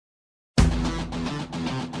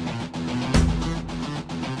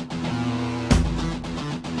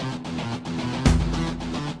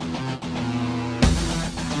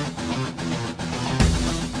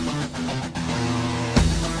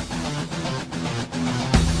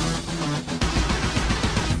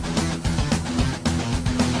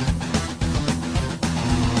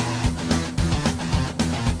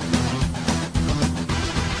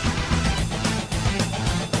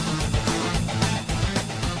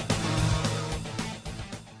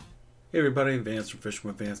Hey everybody, Vance from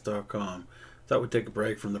FishingWithVance.com. Thought we'd take a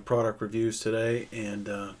break from the product reviews today, and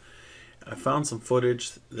I found some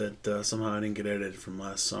footage that somehow I didn't get edited from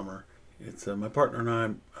last summer. It's my partner and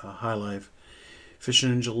I, High Life,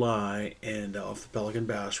 fishing in July and off the Pelican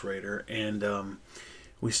Bass Raider, and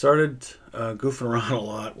we started goofing around a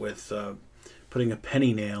lot with putting a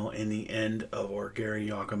penny nail in the end of our Gary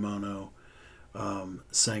YAMAMOTO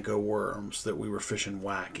Senko worms that we were fishing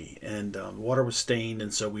wacky, and the water was stained,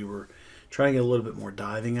 and so we were trying to get a little bit more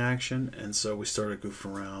diving action, and so we started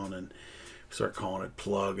goofing around and started calling it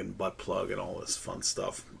plug and butt plug and all this fun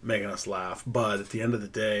stuff, making us laugh. But at the end of the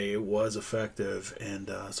day, it was effective, and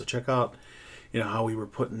so check out how we were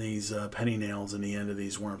putting these penny nails in the end of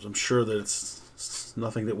these worms. I'm sure that it's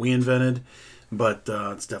nothing that we invented, but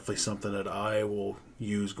it's definitely something that I will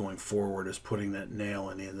use going forward, is putting that nail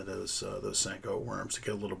in the end of those Senko worms to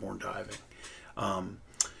get a little more diving.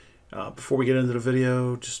 Before we get into the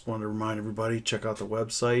video, just wanted to remind everybody, check out the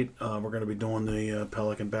website. We're going to be doing the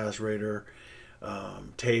Pelican Bass Raider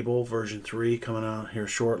table version 3 coming out here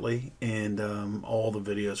shortly, and all the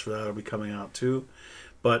videos for that will be coming out too.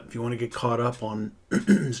 But if you want to get caught up on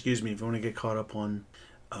excuse me, if you want to get caught up on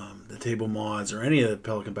the table mods or any of the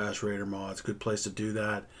Pelican Bass Raider mods, good place to do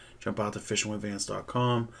that. Jump out to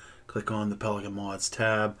FishingWithVance.com, click on the Pelican Mods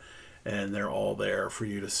tab, and they're all there for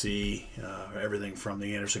you to see, everything from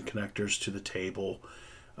the Anderson connectors to the table,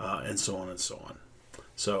 and so on and so on.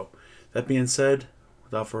 So that being said,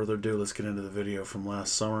 without further ado, let's get into the video from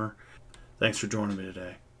last summer. Thanks for joining me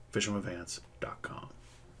today. FishingWithVance.com.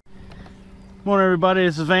 Morning everybody,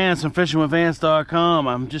 this is Vance from FishingWithVance.com.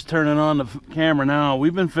 I'm just turning on the camera now.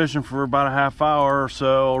 We've been fishing for about a half hour or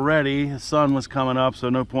so already. The sun was coming up, so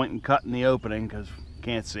no point in cutting the opening because we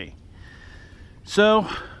can't see. So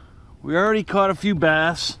we already caught a few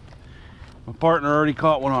bass. My partner already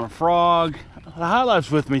caught one on a frog. The High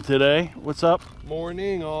Life's with me today. What's up?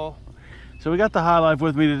 Morning all. So we got the High Life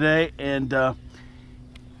with me today, and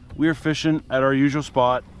we're fishing at our usual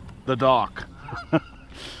spot, the dock.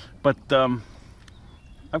 But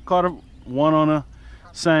I've caught one on a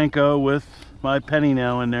Senko with my penny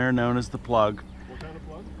nail in there, known as the plug. What kind of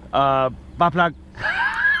plug? Butt plug.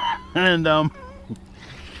 And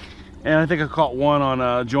I think I caught one on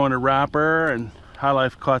a jointed wrapper, and High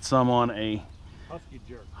Life caught some on a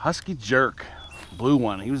husky jerk, blue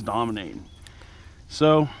one. He was dominating.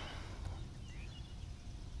 So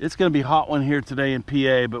it's going to be a hot one here today in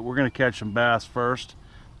PA, but we're going to catch some bass first.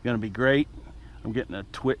 It's going to be great. I'm getting a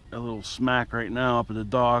little smack right now up at the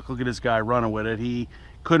dock. Look at this guy running with it. He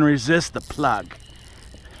couldn't resist the plug.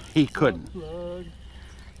 He couldn't.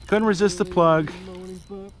 Couldn't resist the plug.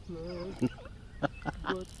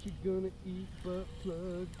 What you gonna eat, butt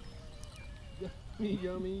plug? Yummy,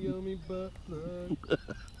 yummy, yummy butt plug.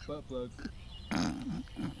 Butt plug.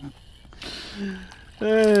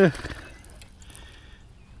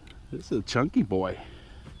 This is a chunky boy.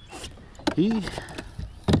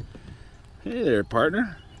 Hey there,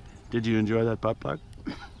 partner. Did you enjoy that butt plug?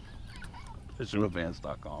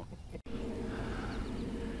 FishingWithVance.com.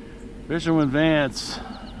 Fishing with Vance.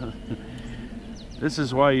 This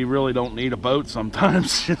is why you really don't need a boat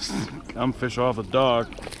sometimes. Just come fish off the dock.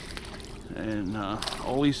 And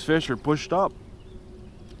all these fish are pushed up.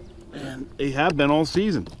 And they have been all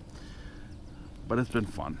season. But it's been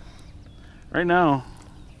fun. Right now,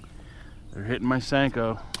 they're hitting my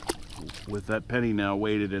Senko with that penny nail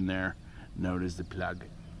weighted in there, known as the plug.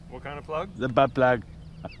 What kind of plug? The butt plug.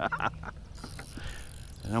 And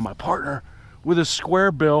now my partner with a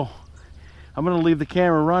square bill. I'm gonna leave the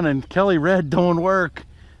camera running. Kelly Red doing work.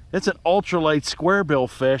 It's an ultralight square bill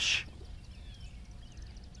fish.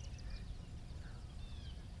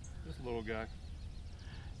 This little guy.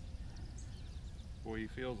 Boy, he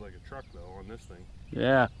feels like a truck though on this thing.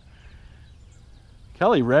 Yeah.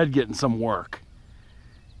 Kelly Red getting some work.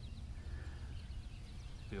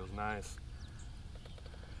 Feels nice.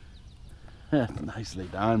 Nicely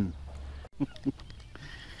done.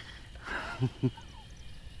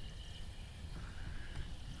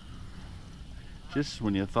 Just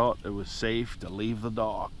when you thought it was safe to leave the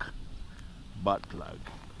dock, butt plug.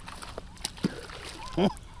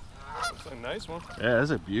 That's a nice one. Yeah,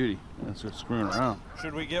 that's a beauty. That's just screwing around.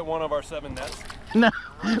 Should we get one of our 7 nets? No,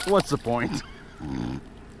 what's the point?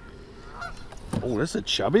 Oh, this is a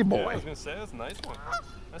chubby boy. Yeah, I was gonna say that's a nice one.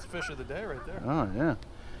 That's fish of the day right there. Oh yeah.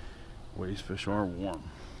 Well, these fish are warm.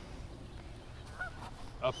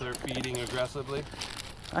 Up there feeding aggressively.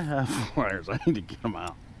 I have pliers. I need to get them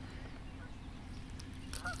out.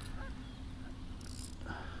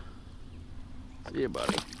 See you,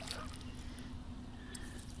 buddy.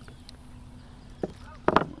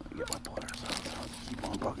 Get my pliers out. I'll keep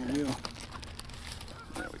on bugging.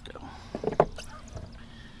 There we go.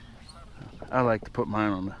 I like to put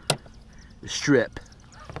mine on the strip.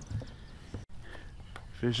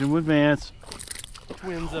 Fishing with Vance.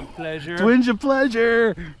 Twins of pleasure. Twins of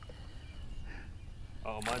pleasure.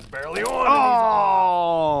 Oh, mine's barely on.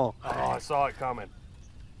 Oh! Oh, I saw it coming.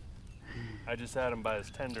 I just had him by his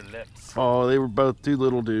tender lips. Oh, they were both two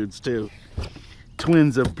little dudes too.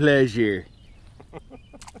 Twins of pleasure.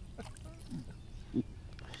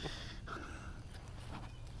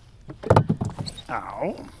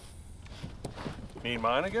 Ow. Need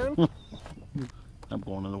mine again? I'm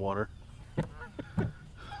going in the water.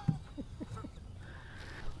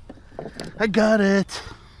 I got it.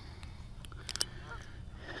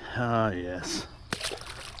 Ah, yes.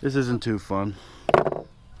 This isn't too fun.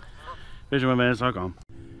 FishingWithVance.com.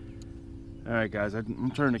 Alright guys,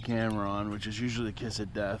 I'm turning the camera on, which is usually the kiss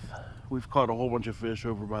of death. We've caught a whole bunch of fish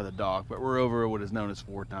over by the dock, but we're over what is known as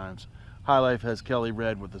 4 times. High Life has Kelly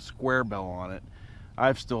Red with a square bell on it.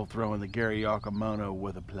 I've still thrown the Gary YAMAMOTO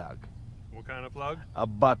with a plug. What kind of plug? A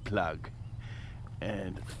butt plug.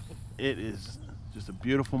 And it is just a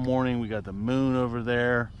beautiful morning. We got the moon over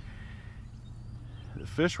there. The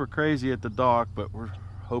fish were crazy at the dock, but we're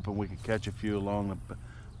hoping we could catch a few along the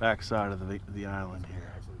back side of the island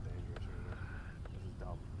here. Absolutely dangerous right here. This is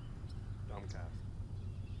dumb. Dumb cast.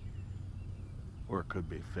 Or it could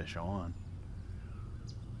be fish on.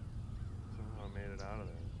 Somehow I made it out of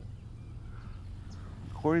there.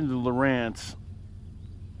 According to Lawrence,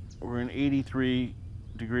 we're in 83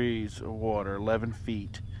 degrees of water, 11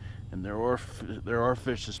 feet, and there are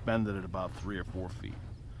fish suspended at about 3 or 4 feet.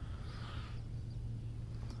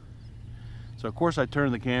 So of course I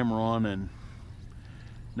turned the camera on and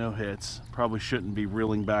no hits. Probably shouldn't be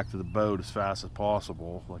reeling back to the boat as fast as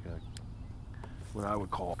possible, like what I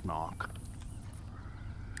would call a knock.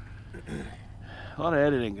 A lot of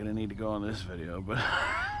editing gonna need to go on this video, but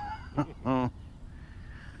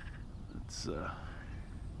it's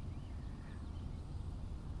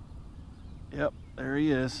yep, there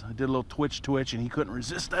he is. I did a little twitch and he couldn't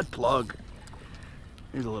resist that plug.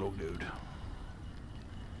 He's a little dude.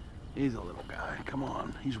 He's a little guy. Come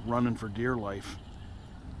on. He's running for dear life.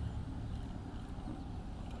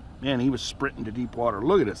 Man, he was sprinting to deep water.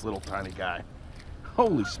 Look at this little tiny guy.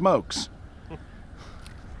 Holy smokes.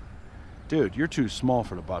 Dude, you're too small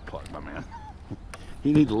for the butt plug, my man.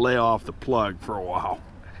 You need to lay off the plug for a while.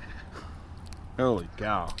 Holy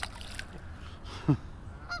cow.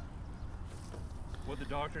 What'd the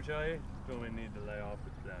doctor tell you? Told me you need to lay off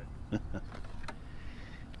the plug.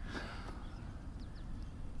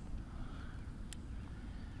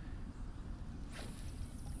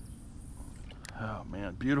 Oh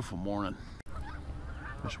man, beautiful morning.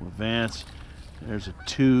 Fishing with Vance. There's a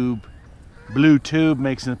tube. Blue tube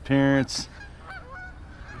makes an appearance.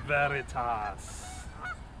 Veritas.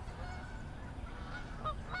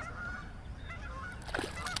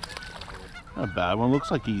 Not a bad one. Looks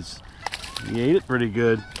like he ate it pretty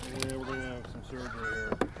good. Yeah, we're gonna have some surgery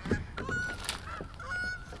here.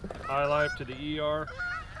 High Life to the ER.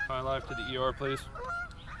 High Life to the ER, please.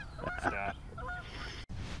 Stat.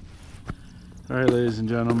 Alright, ladies and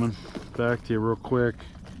gentlemen, back to you real quick.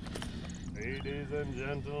 Ladies and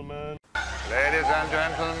gentlemen. Ladies and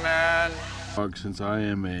gentlemen. Since I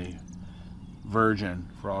am a virgin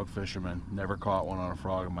frog fisherman, never caught one on a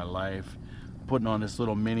frog in my life, I'm putting on this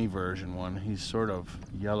little mini version one. He's sort of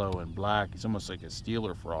yellow and black. He's almost like a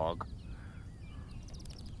steeler frog.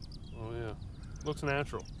 Oh yeah, looks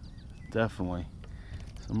natural. Definitely.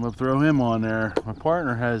 So I'm gonna throw him on there. My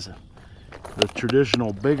partner has the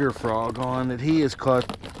traditional bigger frog on that he has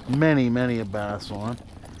caught many a bass on.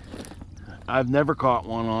 I've never caught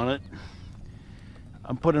one on it.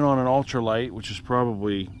 I'm putting on an ultralight, which is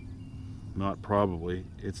probably, not probably,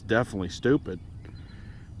 it's definitely stupid,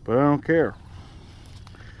 but I don't care.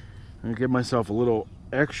 I'm gonna give myself a little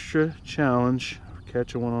extra challenge for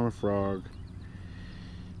catching one on a frog.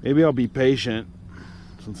 Maybe I'll be patient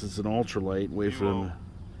since it's an ultralight and wait for them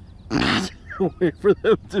wait for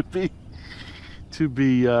them to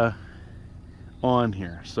be on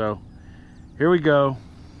here. So here we go.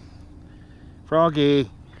 Froggy.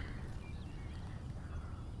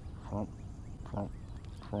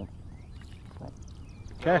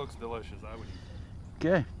 That looks delicious. I would eat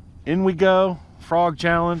Okay, in we go. Frog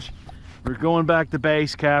challenge. We're going back to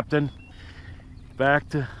base, Captain. Back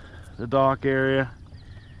to the dock area.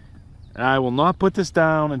 And I will not put this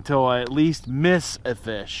down until I at least miss a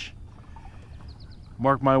fish.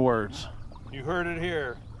 Mark my words. that. You heard it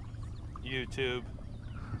here, YouTube.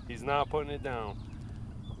 He's not putting it down.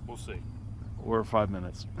 We'll see. Or 5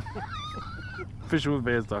 minutes.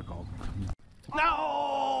 FishingWithVance.com.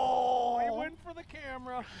 No!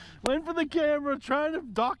 camera. Waiting for the camera, trying to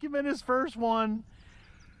document his first one.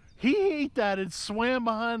 He ate that and swam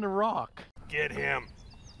behind the rock. Get him.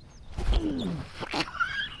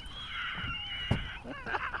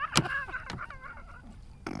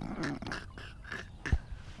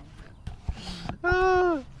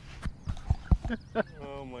 Ah.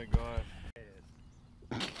 Oh my gosh.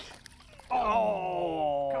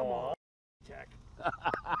 Oh, Come on. Check.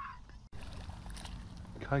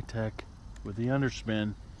 Kitech with the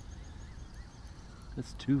underspin.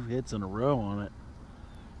 That's 2 hits in a row on it.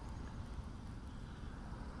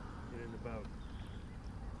 Get in the boat.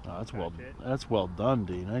 Oh, Catch it. that's well done,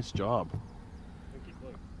 D. Nice job. Look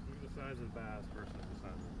at the size of the bass versus the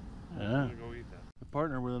size. Yeah. I'm gonna go eat that. I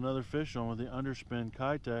partner with another fish on with the underspin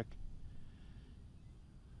Kitech.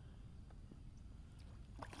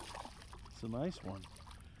 It's a nice one.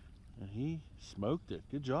 And he smoked it.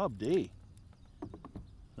 Good job, D.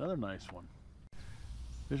 Another nice one.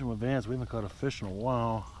 Fishing with Vance. We haven't caught a fish in a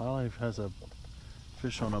while. Highlife has a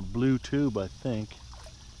fish on a blue tube, I think.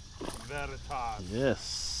 Veritas.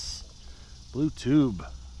 Yes. Blue tube.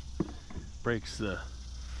 Breaks the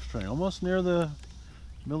string. Almost near the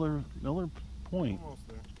Miller Point. Almost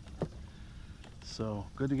there. So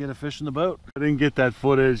good to get a fish in the boat. I didn't get that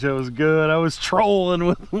footage. It was good. I was trolling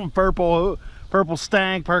with purple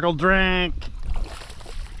stank, purple drink.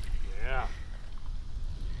 Yeah.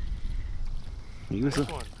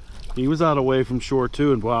 He was out away from shore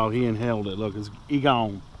too, and wow, he inhaled it. Look, he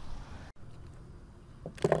gone.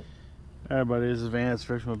 Everybody, this is Vance,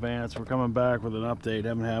 Fishing with Vance. We're coming back with an update.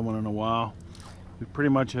 Haven't had one in a while. We pretty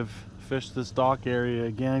much have fished this dock area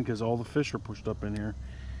again because all the fish are pushed up in here.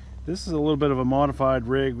 This is a little bit of a modified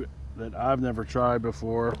rig that I've never tried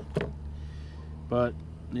before, but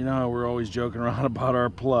you know how we're always joking around about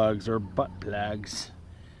our plugs, our butt plugs.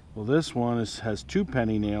 Well, this one has 2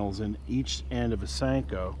 penny nails in each end of a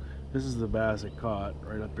Senko. This is the bass it caught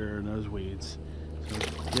right up there in those weeds. So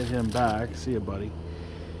get him back. See ya, buddy.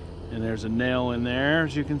 And there's a nail in there,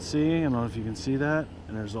 as you can see. I don't know if you can see that.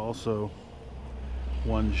 And there's also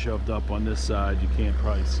one shoved up on this side. You can't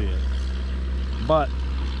probably see it, but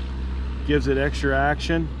gives it extra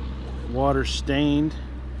action. Water stained.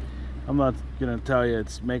 I'm not gonna tell you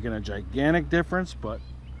it's making a gigantic difference, but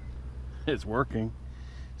it's working.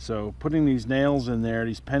 So putting these nails in there,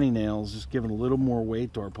 these penny nails, just giving a little more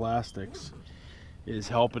weight to our plastics, is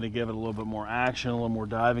helping to give it a little bit more action, a little more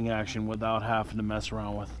diving action without having to mess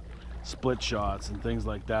around with split shots and things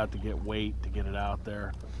like that to get weight to get it out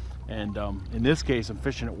there. And in this case, I'm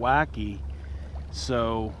fishing at WACKY,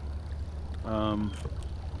 so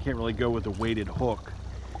can't really go with a weighted hook,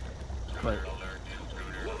 but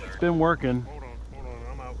it's been working. Hold on,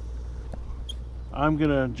 I'm out. I'm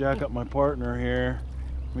gonna jack up my partner here.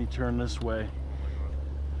 Let me turn this way.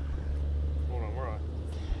 Hold on, we're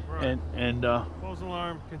on. And False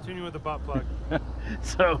alarm, continue with the butt plug.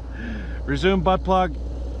 so resume butt plug,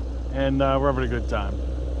 and we're having a good time.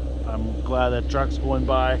 I'm glad that truck's going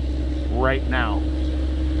by right now.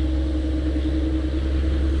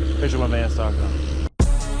 FishingWithVance.com.